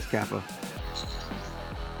got for us, Capo?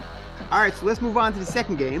 All right, so let's move on to the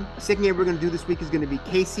second game. The second game we're going to do this week is going to be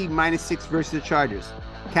KC -6 versus the Chargers.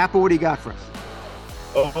 Capo, what do you got for us?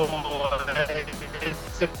 It's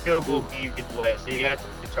a field goal game either way, so you got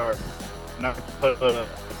the Chargers. I'm not going to put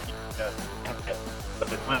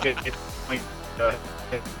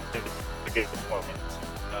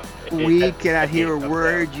we cannot hear a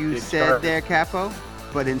word you said there, Capo,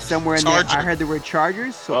 but somewhere in there I heard the word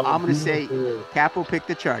Chargers, so I'm going to say Capo picked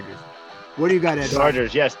the Chargers. What do you got, Ed?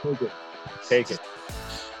 Chargers, yes, take it.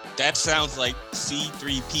 That sounds like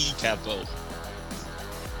C3P, Capo.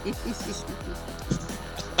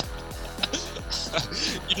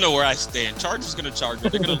 You know where I stand. Chargers going to charge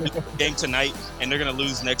it. They're going to lose the game tonight, and they're going to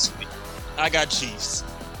lose next week. I got Chiefs.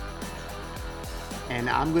 And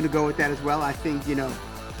I'm going to go with that as well. I think,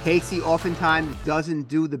 Casey oftentimes doesn't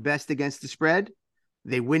do the best against the spread.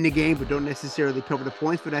 They win the game, but don't necessarily cover the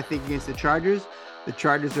points. But I think against the Chargers are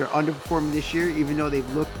underperforming this year, even though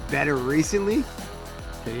they've looked better recently.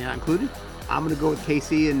 So you're not included. I'm going to go with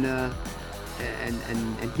KC and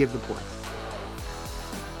give the points.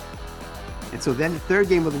 And so then the third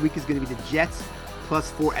game of the week is going to be the Jets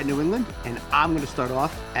 +4 at New England. And I'm going to start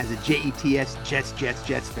off as a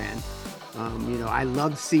Jets fan. I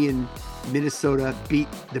loved seeing Minnesota beat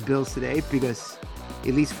the Bills today because,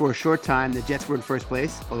 at least for a short time, the Jets were in first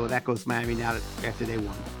place, although that goes to Miami now after they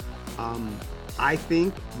won. I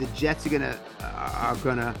think the Jets are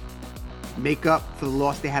gonna make up for the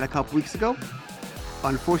loss they had a couple weeks ago.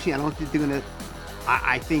 Unfortunately, I don't think they're gonna.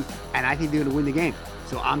 I think they're gonna win the game.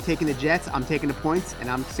 So I'm taking the Jets. I'm taking the points, and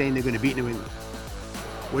I'm saying they're gonna beat New England.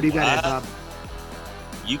 What do you got, Bob?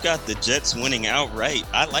 You got the Jets winning outright.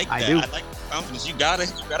 I like that. I like the confidence. You gotta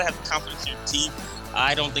have the confidence in your team.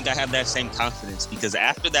 I don't think I have that same confidence because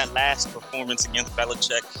after that last performance against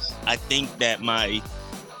Belichick, I think that my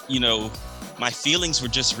feelings were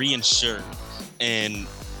just reinsured. And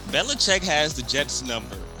Belichick has the Jets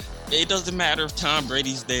number. It doesn't matter if Tom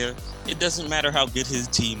Brady's there. It doesn't matter how good his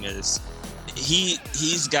team is.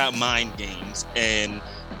 He's got mind games, and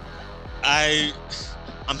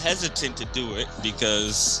I'm hesitant to do it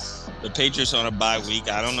because the Patriots are on a bye week.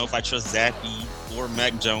 I don't know if I trust Zappy or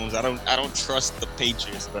Mac Jones. I don't trust the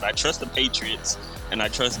Patriots, but I trust the Patriots and I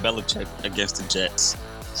trust Belichick against the Jets.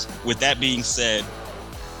 With that being said,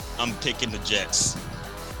 I'm picking the Jets.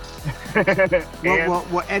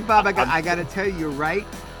 well, Ed Bob, I got to tell you, you're right.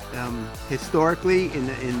 Historically,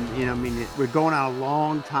 we're going on a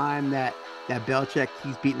long time that Belichick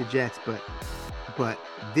he's beaten the Jets, but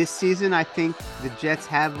this season I think the Jets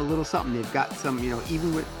have a little something. They've got some,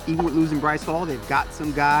 even with losing Bryce Hall, they've got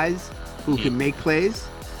some guys who can make plays.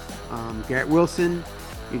 Garrett Wilson,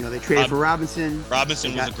 they traded for Robinson.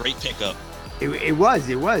 Robinson was a great pickup. It was.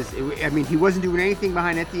 He wasn't doing anything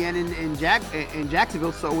behind Etienne in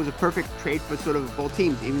Jacksonville, so it was a perfect trade for sort of both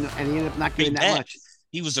teams. And he ended up not getting that much.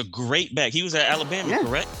 He was a great back. He was at Alabama,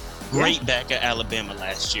 correct? Great back at Alabama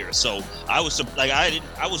last year. So I was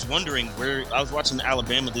was wondering where I was watching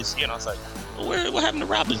Alabama this year, and I was like, well, what happened to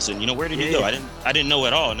Robinson? Where did he go? I didn't know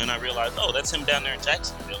at all, and then I realized, that's him down there in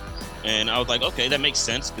Jacksonville. And I was like, okay, that makes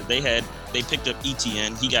sense because they picked up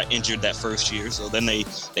Etienne. He got injured that first year, so then they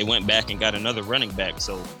went back and got another running back.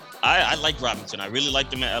 So I like Robinson. I really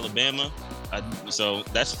liked him at Alabama. So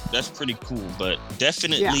that's pretty cool. But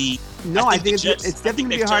definitely, no, I think it's definitely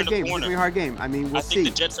gonna be a hard game. It's gonna be a hard game. I mean, we'll see. I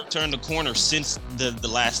think the Jets have turned the corner since the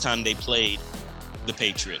last time they played the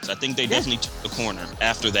Patriots. I think they definitely took the corner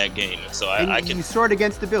after that game. So you saw it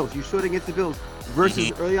against the Bills.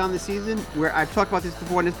 Versus early on in the season, where I've talked about this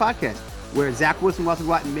before in this podcast, where Zach Wilson wants to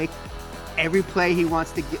go out and make every play he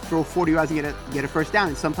wants to throw 40 yards and get a first down.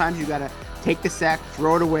 And sometimes you got to take the sack,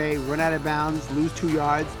 throw it away, run out of bounds, lose 2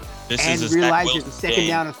 yards, and realize there's a second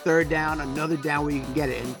down, a third down, another down where you can get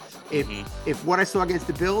it. And if what I saw against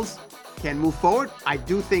the Bills can move forward, I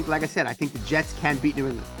do think, like I said, I think the Jets can beat New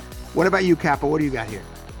England. What about you, Capo? What do you got here?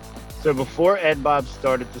 So before Ed Bob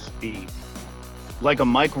started to speak, like a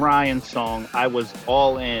Mike Ryan song, I was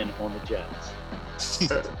all in on the Jets.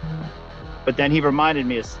 But then he reminded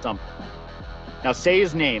me of something. Now say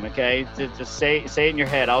his name, okay? Just say it in your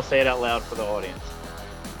head. I'll say it out loud for the audience.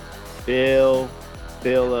 Bill.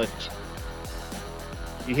 You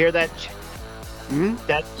hear that?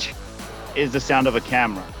 That is the sound of a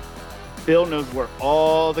camera. Bill knows where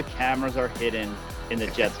all the cameras are hidden in the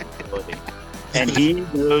Jets facility. And he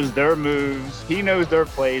knows their moves. He knows their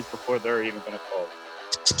plays before they're even going to call it.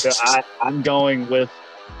 So I'm going with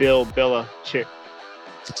Bill Belichick.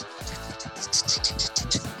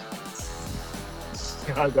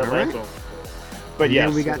 Right. But yeah,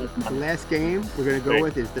 we got the last game we're going to go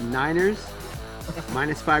with is the Niners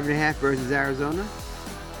 -5.5 versus Arizona.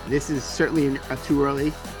 This is certainly a too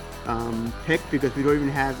early pick because we don't even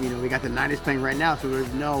have, we got the Niners playing right now, so we don't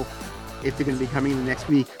even know if they're going to be coming in the next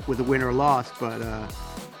week with a win or a loss. But,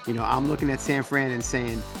 I'm looking at San Fran and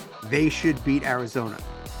saying they should beat Arizona.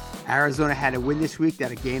 Arizona had a win this week,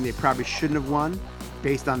 that a game they probably shouldn't have won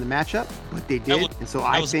based on the matchup, but they did. And so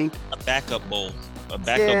I think a backup bowl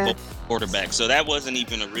quarterback. So that wasn't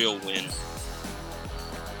even a real win.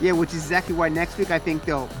 Yeah, which is exactly why next week I think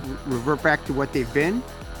they'll revert back to what they've been.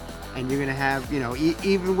 And you're going to have,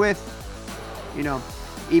 even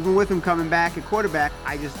even with him coming back at quarterback,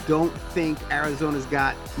 I just don't think Arizona's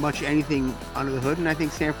got much anything under the hood, and I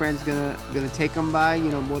think San Fran's gonna take them by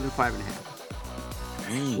more than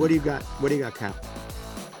 5.5. What do you got? What do you got, Cap?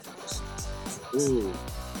 Ooh.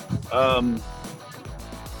 Kind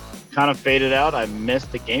of faded out. I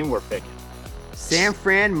missed the game we're picking. San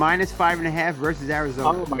Fran minus 5.5 versus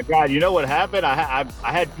Arizona. Oh my God! You know what happened? I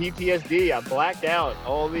had PTSD. I blacked out.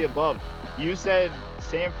 All the above. You said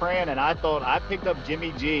San Fran, and I thought I picked up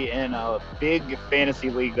Jimmy G in a big fantasy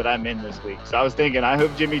league that I'm in this week. So I was thinking, I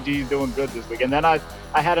hope Jimmy G's doing good this week. And then I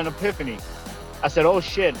had an epiphany. I said, oh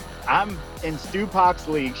shit, I'm in Stupac's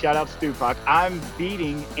league. Shout out Stupac. I'm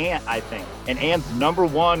beating Ant, I think. And Ant's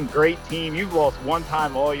 #1 great team. You've lost one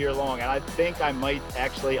time all year long. And I think I might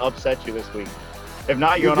actually upset you this week. If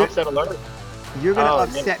not, you're on upset alert. You're going to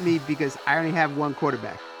upset me because I only have one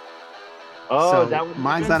quarterback. Oh, so that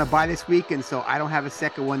mine's on a bye this week, and so I don't have a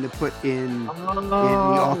second one to put in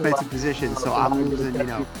the offensive position. So I'm losing,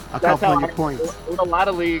 a couple hundred points. In a lot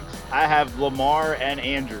of leagues, I have Lamar and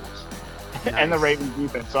Andrews, and the Ravens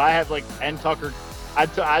defense. So I have and Tucker.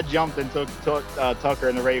 I jumped and took Tucker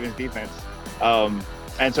and the Ravens defense.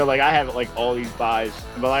 And so I have all these buys,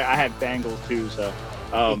 but I have Bengals too. So,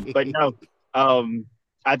 but no.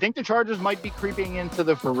 I think the Chargers might be creeping into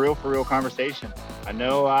the for real conversation. I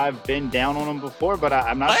know I've been down on them before, but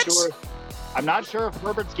I'm not sure. I'm not sure if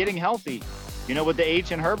Herbert's getting healthy. You know what the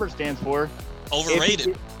H in Herbert stands for?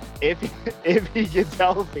 Overrated. If he gets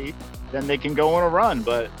healthy, then they can go on a run.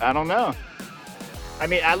 But I don't know. I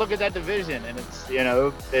mean, I look at that division, and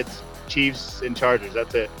it's Chiefs and Chargers.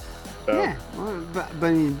 That's it. So. Yeah, well, but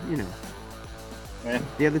I mean,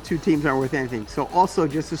 the other two teams aren't worth anything. So also,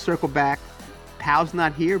 just to circle back. Pal's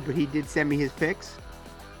not here, but he did send me his picks.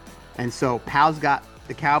 And so Pal's got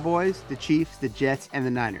the Cowboys, the Chiefs, the Jets, and the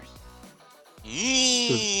Niners.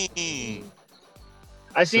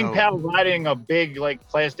 I seen Pal riding a big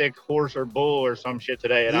plastic horse or bull or some shit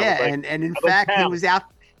today. And yeah, and in fact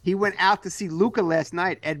he went out to see Luka last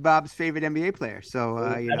night, Ed Bob's favorite NBA player. So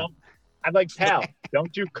I'm like, Pal,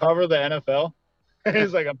 don't you cover the NFL?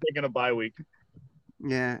 He's like, I'm taking a bye week.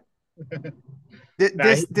 Yeah.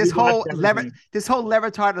 This whole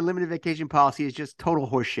Levitard limited vacation policy is just total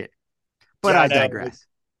horseshit. But I digress.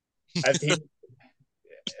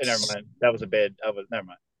 Never mind. That was a bad. Never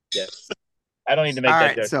mind. Yeah, I don't need to make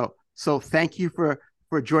that joke. So thank you for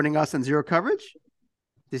joining us on Zero Coverage.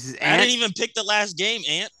 This is Ant. I didn't even pick the last game,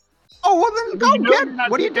 Ant. Oh well, then go get.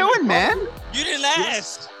 What are you doing, man? You didn't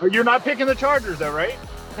ask. You're not picking the Chargers, though, right?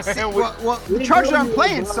 well, the Chargers aren't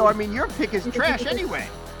playing, so I mean, your pick is trash anyway.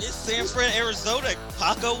 It's San Fran, Arizona.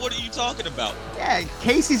 Paco, what are you talking about? Yeah,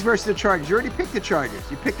 Casey's versus the Chargers. You already picked the Chargers.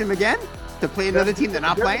 You picked them again to play another team they're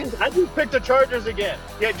not playing? I just picked the Chargers again.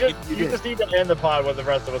 Yeah, you just need to end the pod with the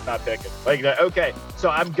rest of us not picking. Okay, so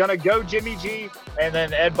I'm going to go Jimmy G, and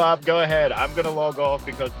then Ed Bob, go ahead. I'm going to log off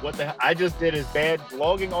because what the hell I just did is bad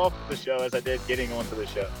logging off the show as I did getting onto the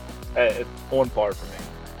show. It's on par for me.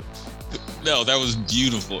 No, that was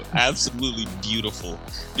beautiful. Absolutely beautiful.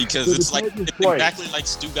 Because it's exactly like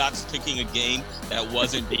Stugatz picking a game that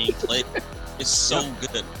wasn't being played. It's so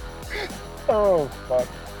good. Oh, fuck.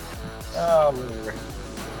 Oh,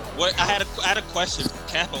 what I had a question.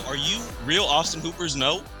 Capo, are you real Austin Hoopers?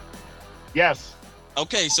 No? Yes.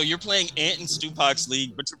 Okay, so you're playing Ant and Stupac's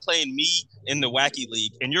league, but you're playing me in the Wacky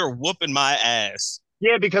League, and you're whooping my ass.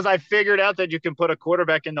 Yeah, because I figured out that you can put a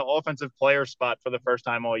quarterback in the offensive player spot for the first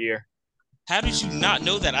time all year. How did you not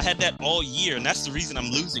know that? I had that all year, and that's the reason I'm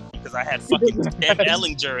losing, because I had fucking Ed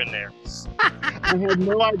Ellinger in there. I had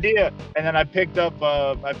no idea. And then I picked up,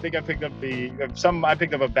 I picked up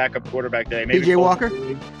a backup quarterback today. Maybe PJ Walker?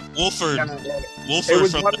 Wolford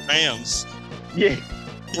from the Rams. Yeah.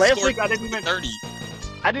 Last week I didn't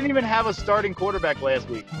even have a starting quarterback last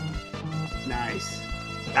week. Nice.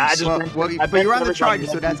 But you're on the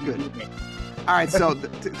Chargers, so that's good. All right, so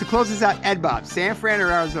to close this out, Ed Bob, San Fran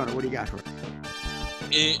or Arizona, what do you got for us?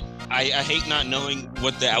 I hate not knowing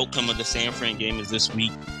what the outcome of the San Fran game is this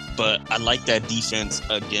week, but I like that defense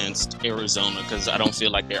against Arizona because I don't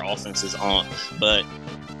feel like their offense is on. But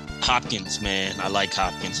Hopkins, man, I like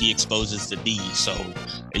Hopkins. He exposes the D, so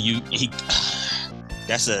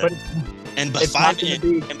that's a and but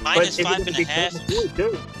minus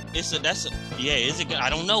 5.5. Is it? I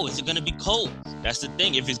don't know. Is it going to be Colt? That's the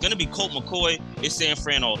thing. If it's going to be Colt McCoy, it's San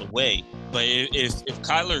Fran all the way. But if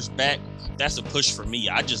Kyler's back, that's a push for me.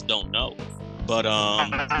 I just don't know. But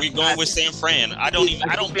we're going with San Fran. I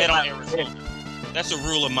don't bet on Arizona. That's a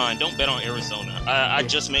rule of mine. Don't bet on Arizona. I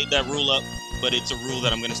just made that rule up, but it's a rule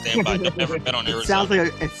that I'm going to stand by. Don't ever bet on Arizona.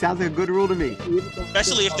 It sounds like a good rule to me.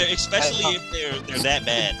 Especially if they're that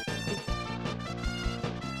bad.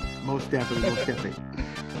 Most definitely.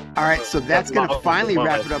 All right, so that's going to finally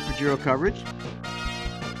wrap it up for Zero Coverage.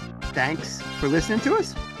 Thanks for listening to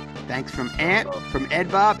us. Thanks from Ant, from Ed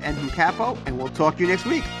Bob, and from Capo, and we'll talk to you next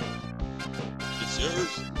week. Yes,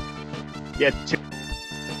 sir. Yeah.